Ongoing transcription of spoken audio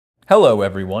Hello,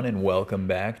 everyone, and welcome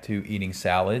back to Eating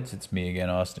Salads. It's me again,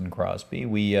 Austin Crosby.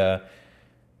 I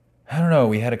don't know,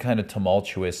 we had a kind of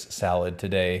tumultuous salad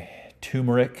today.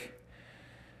 Turmeric,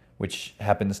 which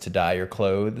happens to dye your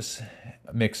clothes,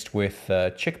 mixed with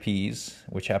chickpeas,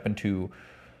 which happen to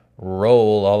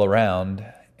roll all around,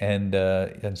 and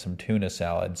some tuna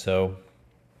salad. So,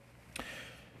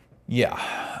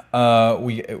 yeah,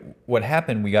 what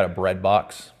happened? We got a bread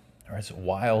box. It's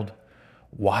wild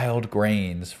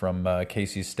grains from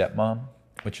Casey's stepmom,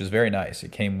 which was very nice.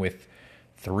 It came with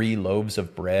 3 loaves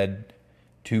of bread,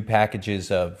 2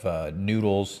 packages of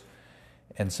noodles,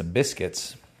 and some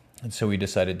biscuits. And so we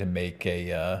decided to make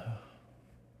I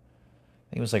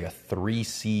think it was like a 3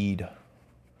 seed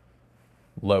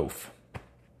loaf.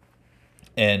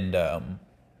 And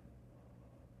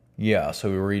yeah, so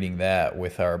we were eating that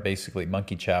with our basically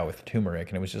monkey chow with turmeric,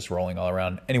 and it was just rolling all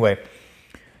around. Anyway,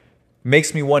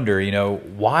 makes me wonder,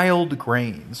 wild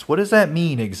grains. What does that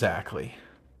mean exactly?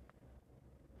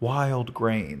 Wild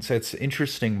grains. It's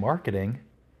interesting marketing,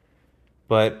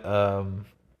 but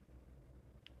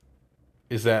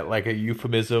is that like a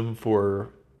euphemism for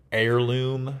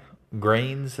heirloom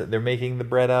grains that they're making the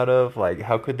bread out of? Like,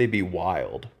 how could they be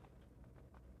wild?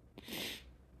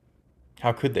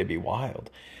 How could they be wild?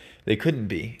 They couldn't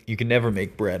be. You can never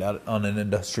make bread out on an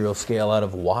industrial scale out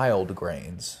of wild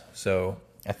grains. So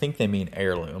I think they mean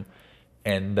heirloom.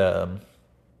 And I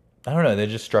don't know, they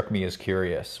just struck me as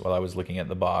curious while I was looking at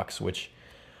the box, which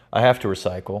I have to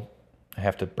recycle. I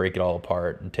have to break it all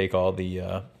apart and take all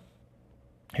the...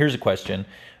 Here's a question.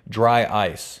 Dry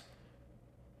ice.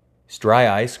 Is dry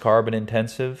ice carbon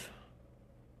intensive?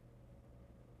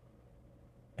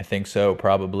 I think so,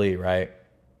 probably, right?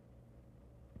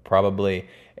 Probably.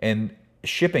 And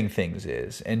shipping things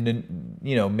is. And,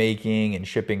 making and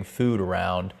shipping food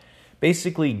around.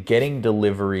 Basically getting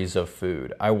deliveries of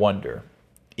food. I wonder.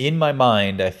 In my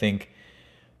mind, I think,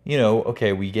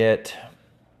 okay, if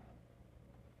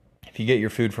you get your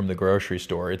food from the grocery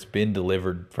store, it's been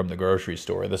delivered from the grocery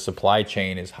store. The supply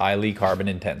chain is highly carbon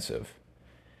intensive.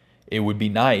 It would be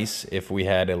nice if we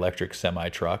had electric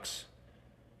semi-trucks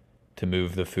to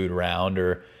move the food around,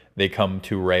 or they come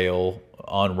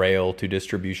on rail to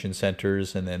distribution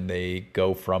centers, and then they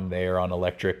go from there on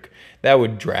electric. That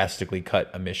would drastically cut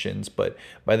emissions. But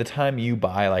by the time you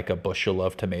buy like a bushel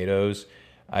of tomatoes,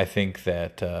 I think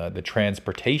that the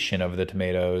transportation of the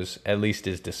tomatoes at least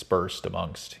is dispersed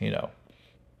amongst,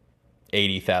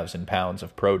 80,000 pounds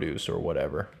of produce or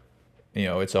whatever.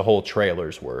 It's a whole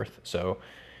trailer's worth. So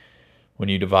when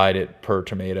you divide it per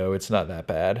tomato, it's not that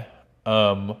bad.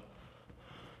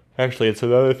 Actually, it's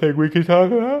another thing we can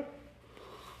talk about.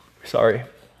 Sorry.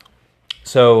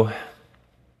 So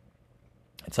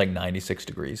it's like 96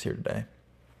 degrees here today.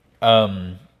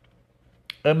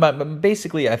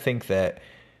 Basically, I think that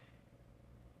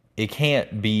it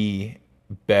can't be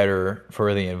better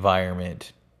for the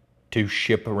environment to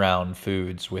ship around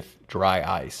foods with dry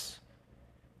ice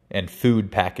and food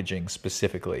packaging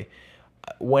specifically.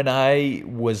 When I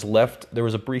was left, there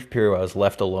was a brief period where I was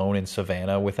left alone in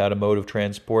Savannah without a mode of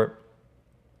transport,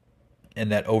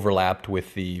 and that overlapped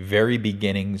with the very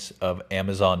beginnings of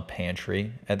Amazon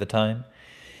Pantry at the time.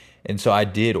 And so I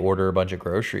did order a bunch of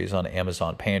groceries on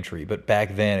Amazon Pantry, but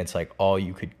back then it's like all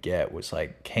you could get was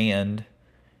like canned,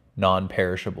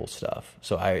 non-perishable stuff.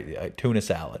 So I tuna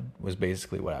salad was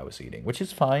basically what I was eating, which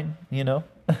is fine,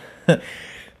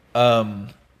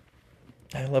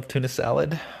 I love tuna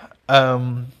salad.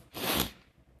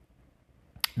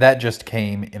 That just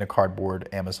came in a cardboard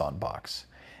Amazon box.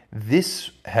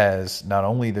 This has not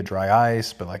only the dry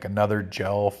ice, but like another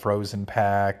gel frozen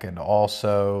pack, and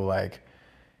also like,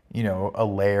 a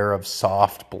layer of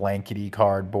soft blankety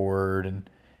cardboard, and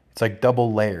it's like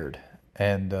double layered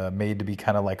and made to be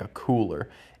kind of like a cooler.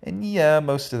 And yeah,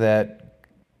 most of that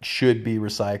should be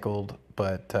recycled,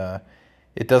 but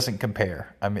it doesn't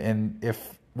compare. I mean, and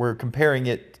if we're comparing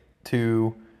it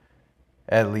to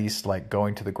at least like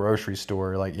going to the grocery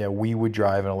store, like, yeah, we would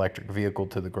drive an electric vehicle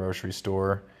to the grocery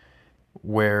store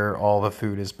where all the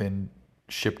food has been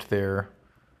shipped there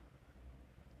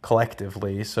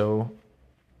collectively. So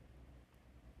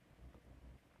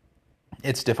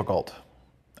it's difficult.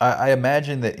 I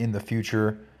imagine that in the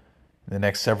future, in the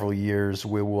next several years,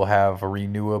 we will have a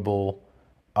renewable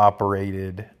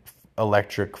operated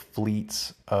electric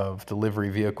fleets of delivery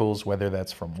vehicles, whether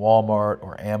that's from Walmart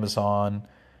or Amazon,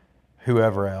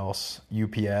 whoever else,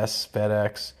 UPS,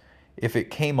 FedEx. If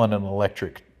it came on an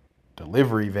electric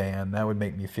delivery van, that would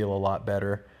make me feel a lot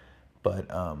better. But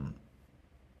I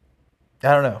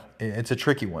don't know. It's a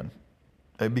tricky one.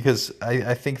 Because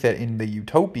I think that in the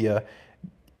utopia,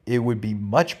 it would be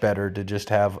much better to just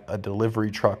have a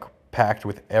delivery truck packed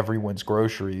with everyone's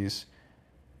groceries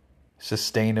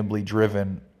sustainably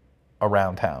driven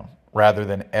around town rather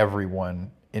than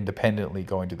everyone independently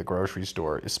going to the grocery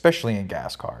store, especially in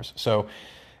gas cars. So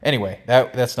anyway,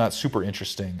 that's not super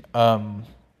interesting.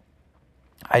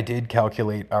 I did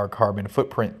calculate our carbon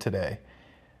footprint today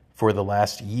for the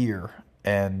last year,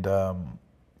 and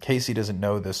Casey doesn't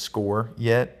know the score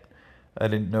yet. I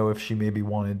didn't know if she maybe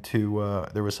wanted to,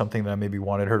 there was something that I maybe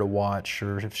wanted her to watch,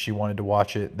 or if she wanted to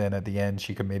watch it, then at the end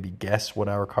she could maybe guess what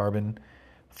our carbon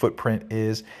footprint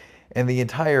is. And the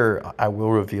entire, I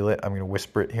will reveal it, I'm going to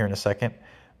whisper it here in a second.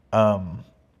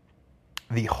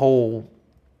 The whole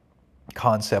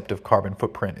concept of carbon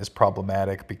footprint is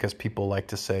problematic because people like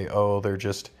to say, oh, they're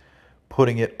just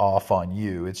putting it off on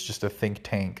you. It's just a think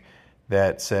tank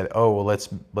that said, oh, well, let's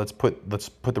put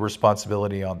the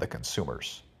responsibility on the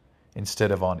consumers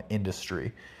instead of on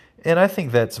industry. And I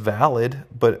think that's valid,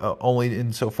 but only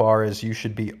insofar as you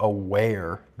should be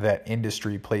aware that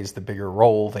industry plays the bigger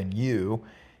role than you,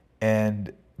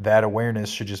 and that awareness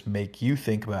should just make you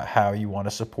think about how you want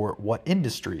to support what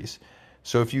industries.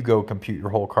 So if you go compute your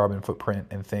whole carbon footprint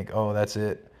and think, oh, that's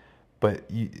it, but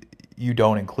you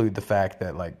don't include the fact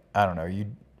that, like, I don't know,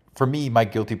 for me, my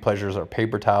guilty pleasures are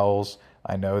paper towels,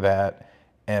 I know that,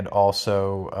 and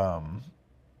also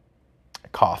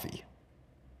coffee,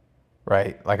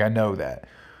 right? Like, I know that.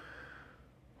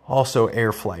 Also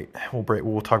air flight.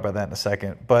 We'll talk about that in a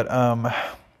second. But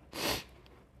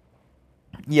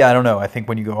yeah, I don't know. I think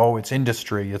when you go, oh, it's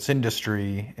industry,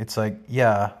 it's like,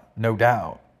 yeah, no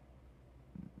doubt.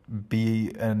 Be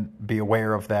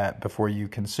aware of that before you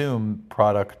consume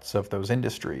products of those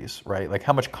industries, right? Like,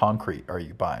 how much concrete are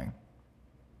you buying?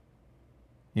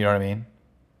 You know what I mean?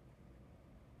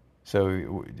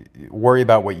 So worry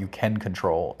about what you can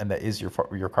control, and that is your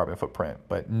carbon footprint.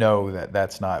 But know that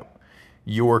that's not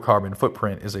your carbon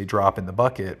footprint is a drop in the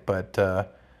bucket. But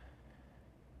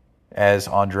as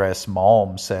Andreas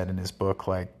Malm said in his book,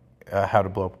 like How to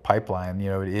Blow Up a Pipeline, you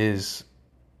know, it is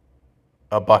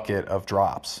a bucket of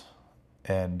drops,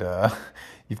 and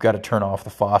you've got to turn off the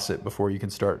faucet before you can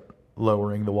start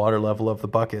lowering the water level of the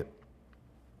bucket.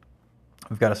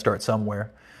 We've got to start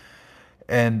somewhere.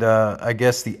 And I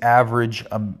guess the average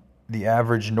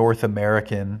North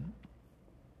American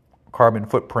carbon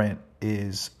footprint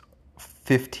is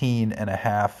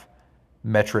 15.5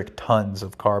 metric tons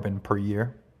of carbon per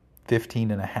year.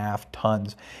 15.5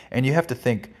 tons. And you have to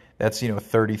think that's,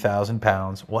 30,000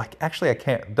 pounds. Well, actually, I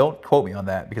can't, don't quote me on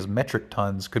that, because metric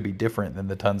tons could be different than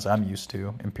the tons I'm used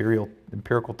to,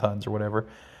 empirical tons or whatever.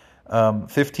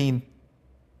 15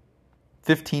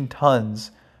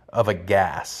 tons of a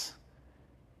gas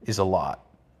is a lot.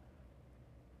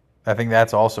 I think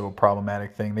that's also a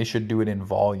problematic thing. They should do it in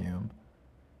volume.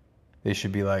 They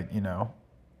should be like, I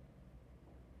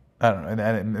don't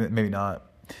know, maybe not.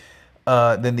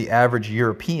 Then the average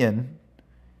European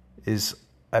is,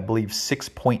 I believe,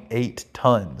 6.8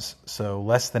 tons, so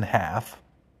less than half.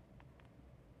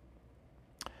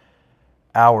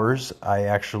 Ours, I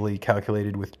actually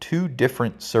calculated with two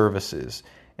different services,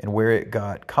 and where it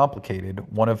got complicated,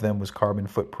 one of them was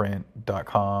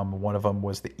carbonfootprint.com, one of them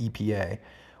was the EPA.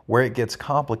 Where it gets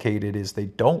complicated is they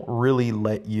don't really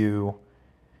let you,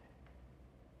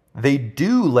 they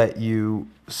do let you,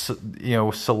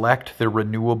 select the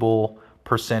renewable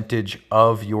percentage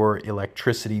of your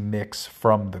electricity mix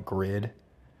from the grid.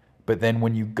 But then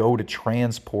when you go to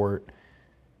transport,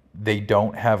 they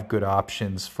don't have good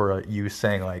options for you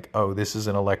saying like, oh, this is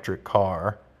an electric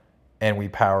car and we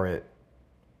power it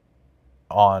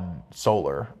on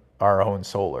solar, our own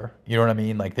solar. You know what I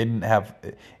mean? Like, they didn't have,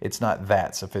 it's not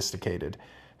that sophisticated.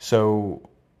 So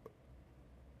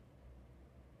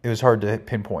it was hard to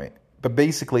pinpoint. But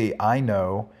basically, I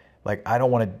know, like, I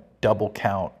don't want to double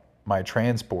count my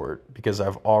transport because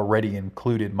I've already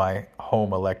included my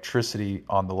home electricity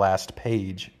on the last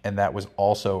page, and that was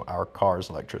also our car's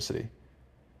electricity.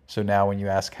 So now when you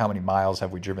ask how many miles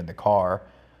have we driven the car,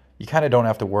 you kind of don't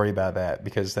have to worry about that,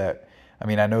 because that, I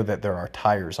mean, I know that there are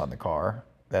tires on the car.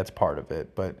 That's part of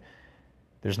it, but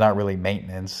there's not really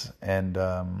maintenance, and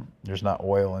there's not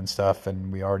oil and stuff,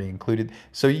 and we already included.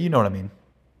 So you know what I mean.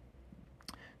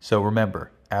 So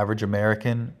remember, average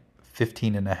American,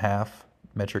 15.5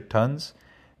 metric tons.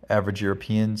 Average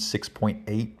European,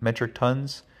 6.8 metric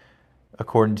tons.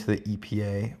 According to the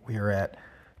EPA, we are at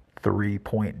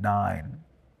 3.9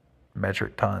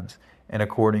 metric tons. And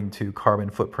according to Carbon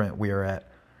Footprint, we are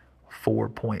at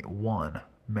 4.1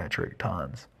 metric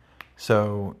tons.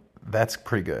 So that's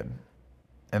pretty good.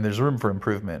 And there's room for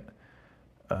improvement.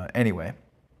 Anyway.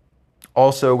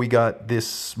 Also, we got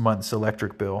this month's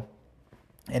electric bill,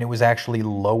 and it was actually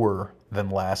lower than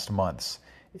last month's.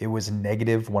 it was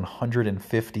negative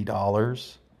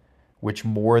 $150, which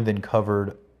more than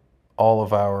covered all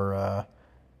of our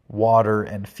water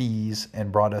and fees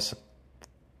and brought us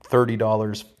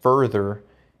 $30 further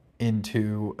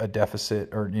into a deficit,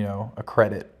 or a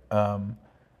credit.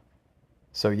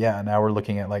 So yeah, now we're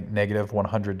looking at like negative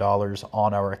 $100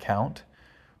 on our account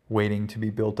waiting to be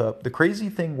built up. The crazy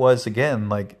thing was, again,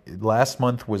 like last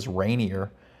month was rainier,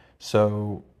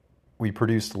 so we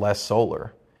produced less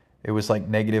solar. It was like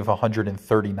negative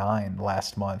 139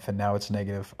 last month, and now it's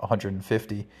negative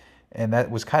 150. And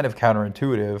that was kind of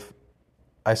counterintuitive.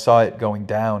 I saw it going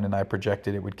down, and I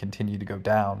projected it would continue to go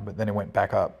down, but then it went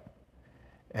back up.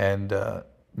 And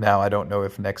now I don't know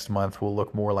if next month will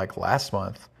look more like last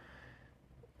month.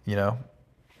 You know,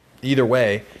 either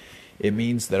way, it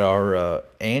means that our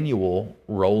annual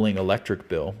rolling electric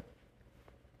bill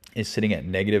is sitting at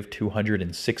negative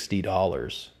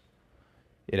 $260.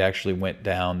 It actually went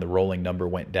down. The rolling number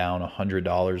went down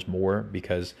 $100 more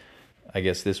because I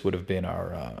guess this would have been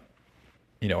our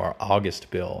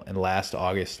August bill, and last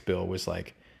August bill was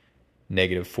like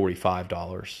negative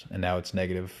 $45, and now it's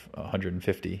negative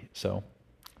 150. So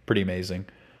pretty amazing.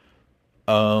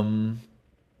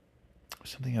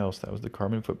 Something else, that was the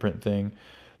carbon footprint thing.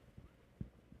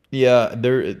 Yeah,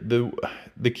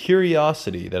 the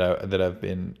curiosity that I've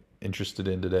been interested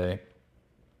in today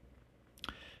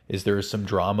is there is some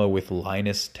drama with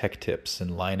Linus Tech Tips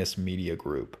and Linus Media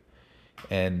Group.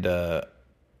 And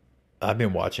I've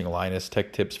been watching Linus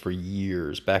Tech Tips for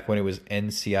years, back when it was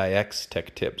NCIX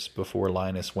Tech Tips, before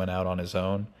Linus went out on his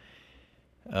own.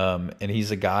 And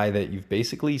he's a guy that you've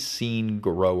basically seen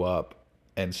grow up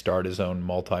and start his own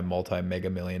multi mega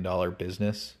million dollar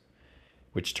business,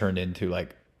 which turned into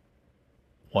like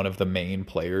one of the main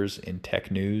players in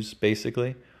tech news,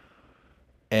 basically.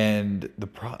 And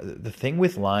the thing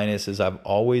with Linus is I've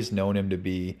always known him to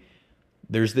be,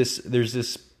 there's this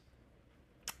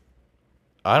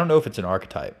I don't know if it's an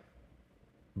archetype,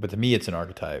 but to me it's an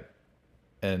archetype.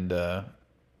 And I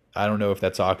don't know if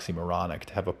that's oxymoronic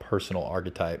to have a personal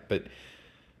archetype, but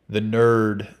the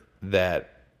nerd that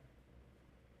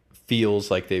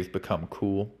feels like they've become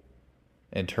cool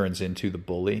and turns into the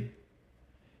bully,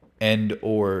 and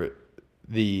or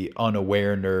the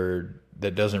unaware nerd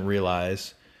that doesn't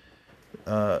realize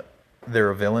they're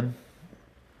a villain.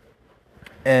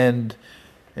 And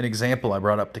an example I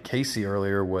brought up to Casey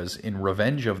earlier was in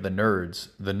Revenge of the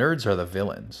Nerds are the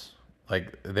villains.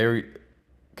 Like, they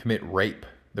commit rape.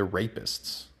 They're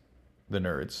rapists, the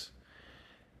nerds.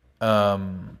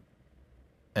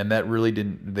 And that really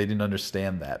they didn't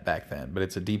understand that back then, but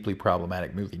it's a deeply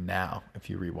problematic movie now if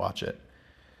you rewatch it.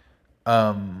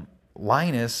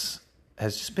 Linus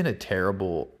has just been a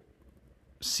terrible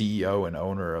CEO and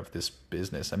owner of this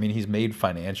business. I mean, he's made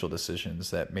financial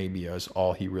decisions that maybe is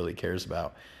all he really cares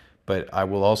about. But I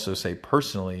will also say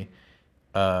personally,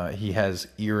 he has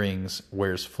earrings,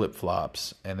 wears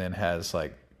flip-flops, and then has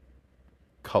like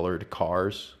colored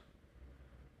cars.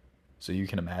 So you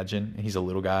can imagine, he's a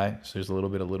little guy, so there's a little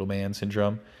bit of little man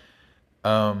syndrome.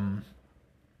 I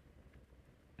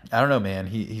don't know, man.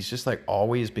 He's just like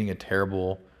always being a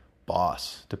terrible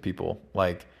boss to people.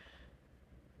 Like,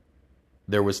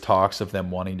 there was talks of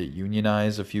them wanting to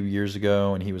unionize a few years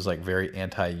ago, and he was like very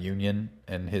anti-union,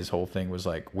 and his whole thing was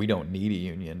like, we don't need a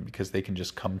union because they can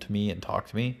just come to me and talk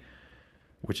to me,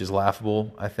 which is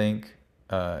laughable, I think.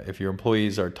 If your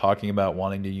employees are talking about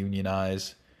wanting to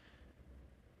unionize,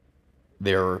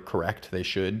 they're correct. They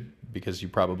should, because you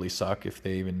probably suck if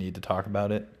they even need to talk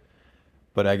about it.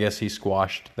 But I guess he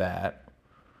squashed that.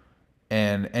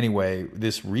 And anyway,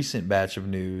 this recent batch of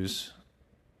news,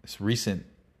 this recent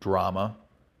drama,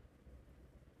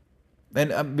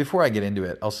 and before I get into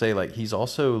it, I'll say like he's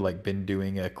also like been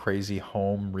doing a crazy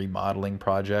home remodeling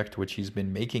project, which he's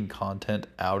been making content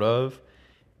out of,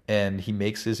 and he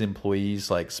makes his employees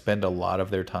like spend a lot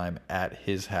of their time at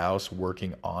his house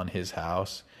working on his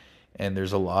house, and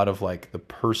there's a lot of like the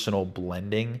personal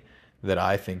blending that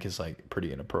I think is like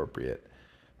pretty inappropriate.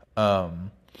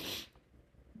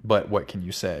 But what can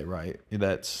you say, right?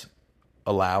 That's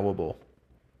allowable.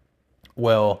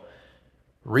 Well,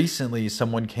 recently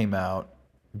someone came out,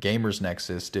 Gamers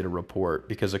Nexus did a report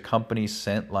because a company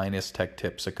sent Linus Tech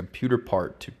Tips a computer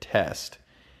part to test,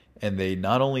 and they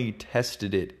not only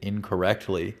tested it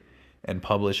incorrectly and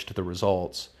published the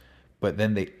results, but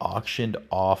then they auctioned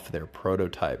off their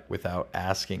prototype without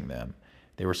asking them.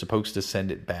 They were supposed to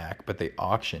send it back, but they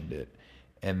auctioned it.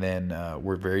 And then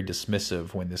were very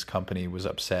dismissive when this company was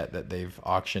upset that they've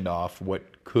auctioned off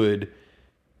what could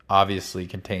obviously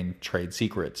contain trade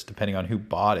secrets. Depending on who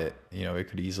bought it, it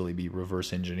could easily be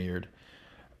reverse engineered.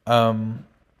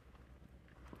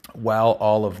 while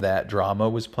all of that drama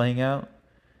was playing out,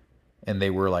 and they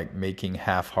were like making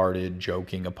half-hearted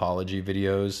joking apology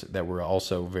videos that were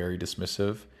also very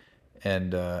dismissive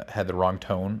and had the wrong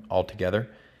tone altogether,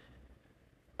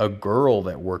 a girl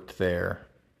that worked there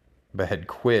but had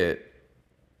quit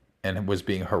and was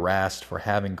being harassed for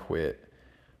having quit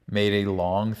made a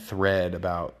long thread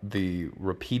about the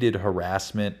repeated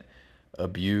harassment,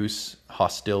 abuse,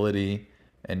 hostility,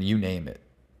 and you name it.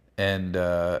 And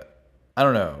I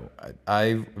don't know.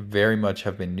 I very much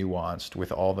have been nuanced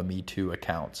with all the Me Too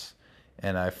accounts,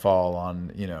 and I fall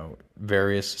on,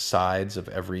 various sides of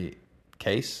every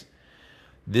case.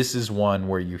 This is one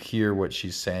where you hear what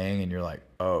she's saying and you're like,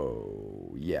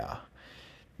 oh, yeah.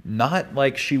 Not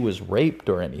like she was raped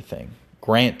or anything,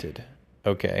 granted,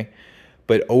 okay?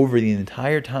 But over the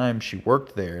entire time she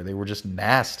worked there, they were just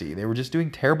nasty. They were just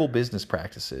doing terrible business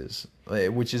practices,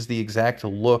 which is the exact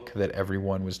look that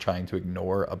everyone was trying to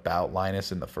ignore about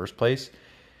Linus in the first place.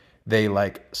 They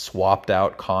like swapped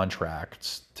out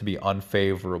contracts to be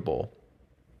unfavorable,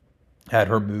 had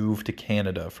her move to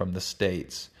Canada from the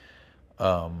States.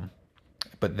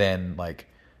 But then, like,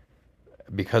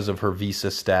 because of her visa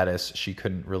status, she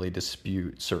couldn't really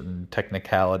dispute certain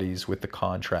technicalities with the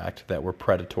contract that were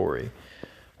predatory.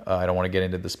 I don't want to get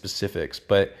into the specifics,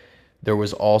 but there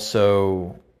was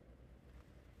also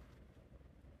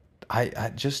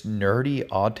I just nerdy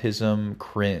autism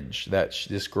cringe that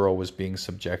this girl was being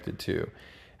subjected to,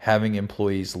 having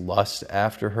employees lust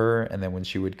after her, and then when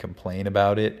she would complain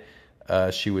about it,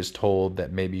 she was told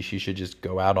that maybe she should just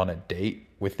go out on a date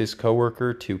with this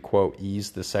coworker to, quote,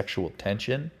 ease the sexual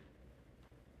tension.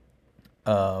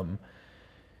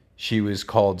 She was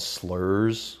called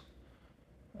slurs,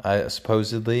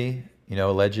 supposedly,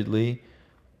 allegedly.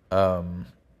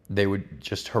 They would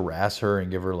just harass her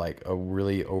and give her like a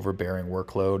really overbearing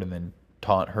workload and then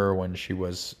taunt her when she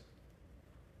was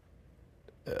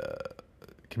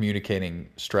communicating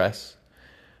stress.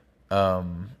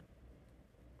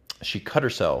 She cut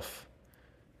herself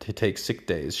to take sick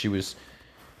days. She was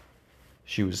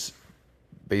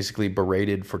basically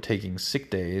berated for taking sick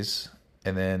days,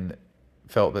 and then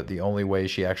felt that the only way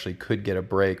she actually could get a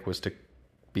break was to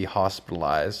be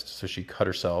hospitalized. So she cut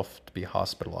herself to be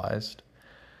hospitalized,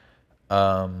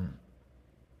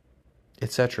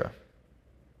 etc.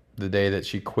 The day that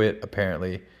she quit,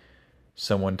 apparently,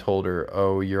 someone told her,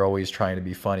 "Oh, you're always trying to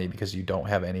be funny because you don't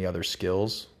have any other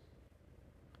skills."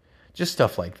 Just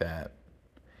stuff like that.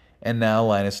 And now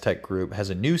Linus Tech Group has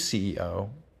a new CEO.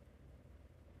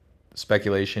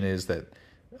 Speculation is that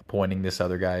appointing this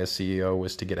other guy as CEO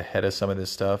was to get ahead of some of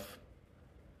this stuff.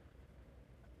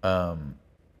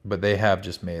 But they have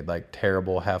just made like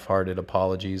terrible half-hearted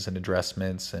apologies and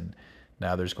addressments, and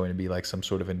now there's going to be like some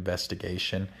sort of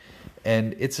investigation.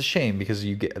 And it's a shame because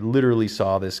literally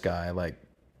saw this guy like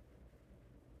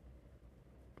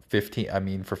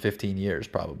 15 for 15 years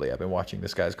probably. I've been watching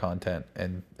this guy's content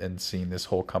and seeing this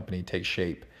whole company take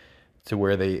shape to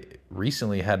where they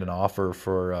recently had an offer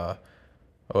for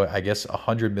I guess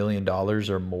 $100 million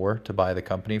or more to buy the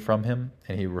company from him,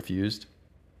 and he refused.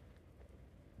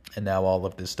 And now all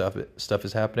of this stuff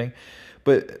is happening.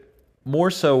 But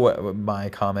more so, my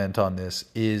comment on this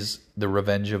is the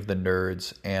Revenge of the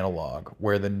Nerds analog,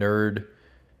 where the nerd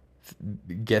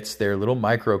gets their little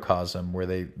microcosm where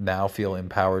they now feel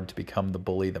empowered to become the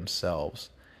bully themselves.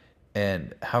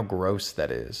 And how gross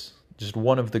that is. Just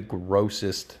one of the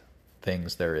grossest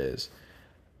things there is.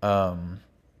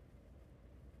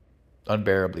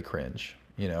 Unbearably cringe,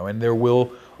 and there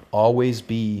will always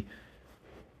be,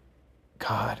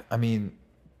 God, I mean,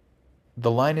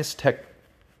 the Linus Tech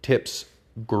Tips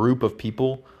group of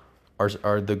people are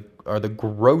the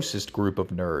grossest group of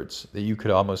nerds that you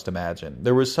could almost imagine.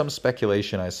 There was some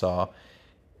speculation I saw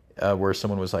where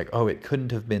someone was like, "Oh, it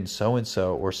couldn't have been so and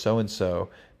so or so and so.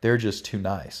 They're just too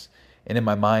nice." And in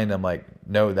my mind, I'm like,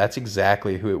 no, that's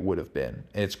exactly who it would have been.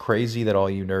 And it's crazy that all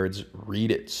you nerds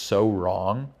read it so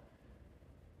wrong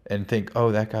and think,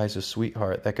 "Oh, that guy's a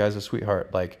sweetheart. That guy's a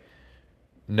sweetheart." Like,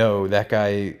 no, that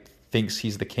guy thinks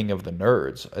he's the king of the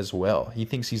nerds as well. He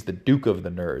thinks he's the duke of the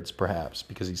nerds, perhaps,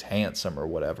 because he's handsome or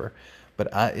whatever. But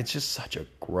it's just such a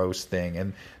gross thing.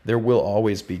 And there will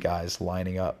always be guys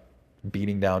lining up,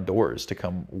 beating down doors to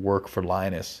come work for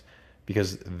Linus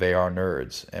because they are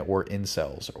nerds or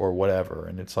incels or whatever.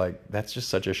 And it's like, that's just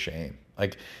such a shame.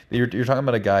 Like, you're talking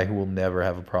about a guy who will never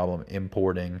have a problem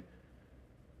importing,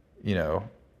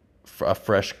 a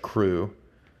fresh crew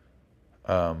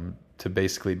to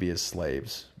basically be his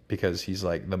slaves because he's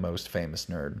like the most famous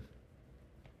nerd.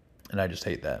 And I just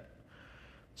hate that.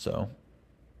 So,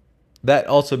 that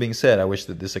also being said, I wish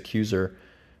that this accuser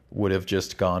would have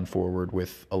just gone forward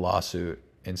with a lawsuit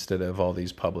instead of all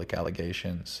these public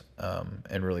allegations,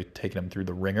 and really taking them through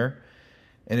the ringer.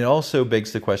 And it also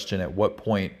begs the question, at what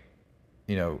point,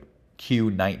 cue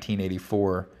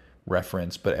 1984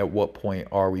 reference, but at what point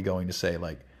are we going to say,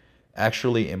 like,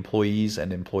 actually employees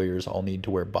and employers all need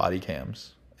to wear body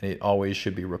cams, and it always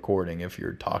should be recording if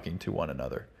you're talking to one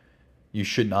another. You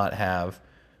should not have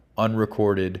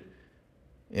unrecorded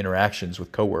interactions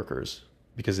with coworkers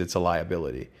because it's a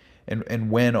liability.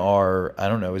 And when are, I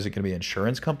don't know, is it going to be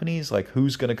insurance companies? Like,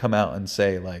 who's going to come out and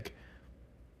say, like,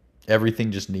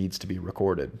 everything just needs to be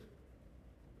recorded?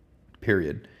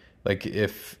 Period. Like,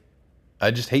 if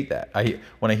I just hate that.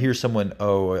 When I hear someone,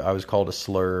 oh, I was called a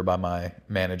slur by my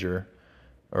manager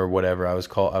or whatever, I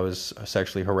was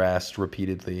sexually harassed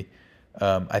repeatedly.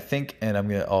 I think, and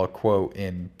I'll quote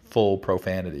in full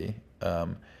profanity.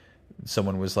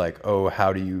 Someone was like, "Oh,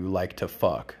 how do you like to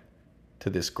fuck?" to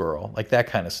this girl, like that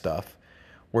kind of stuff,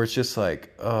 where it's just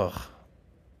like, ugh,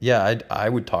 yeah, I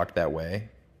would talk that way.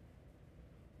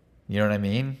 You know what I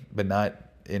mean? But not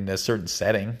in a certain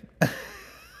setting.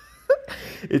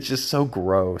 It's just so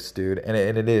gross, dude. And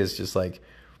it is just like,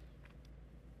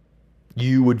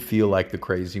 you would feel like the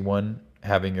crazy one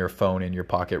having your phone in your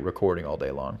pocket recording all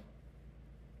day long,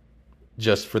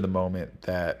 just for the moment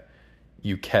that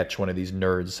you catch one of these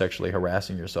nerds sexually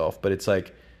harassing yourself. But it's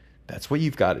like, that's what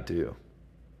you've got to do.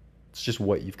 It's just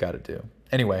what you've got to do.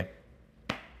 Anyway,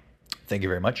 thank you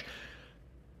very much.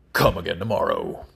 Come again tomorrow.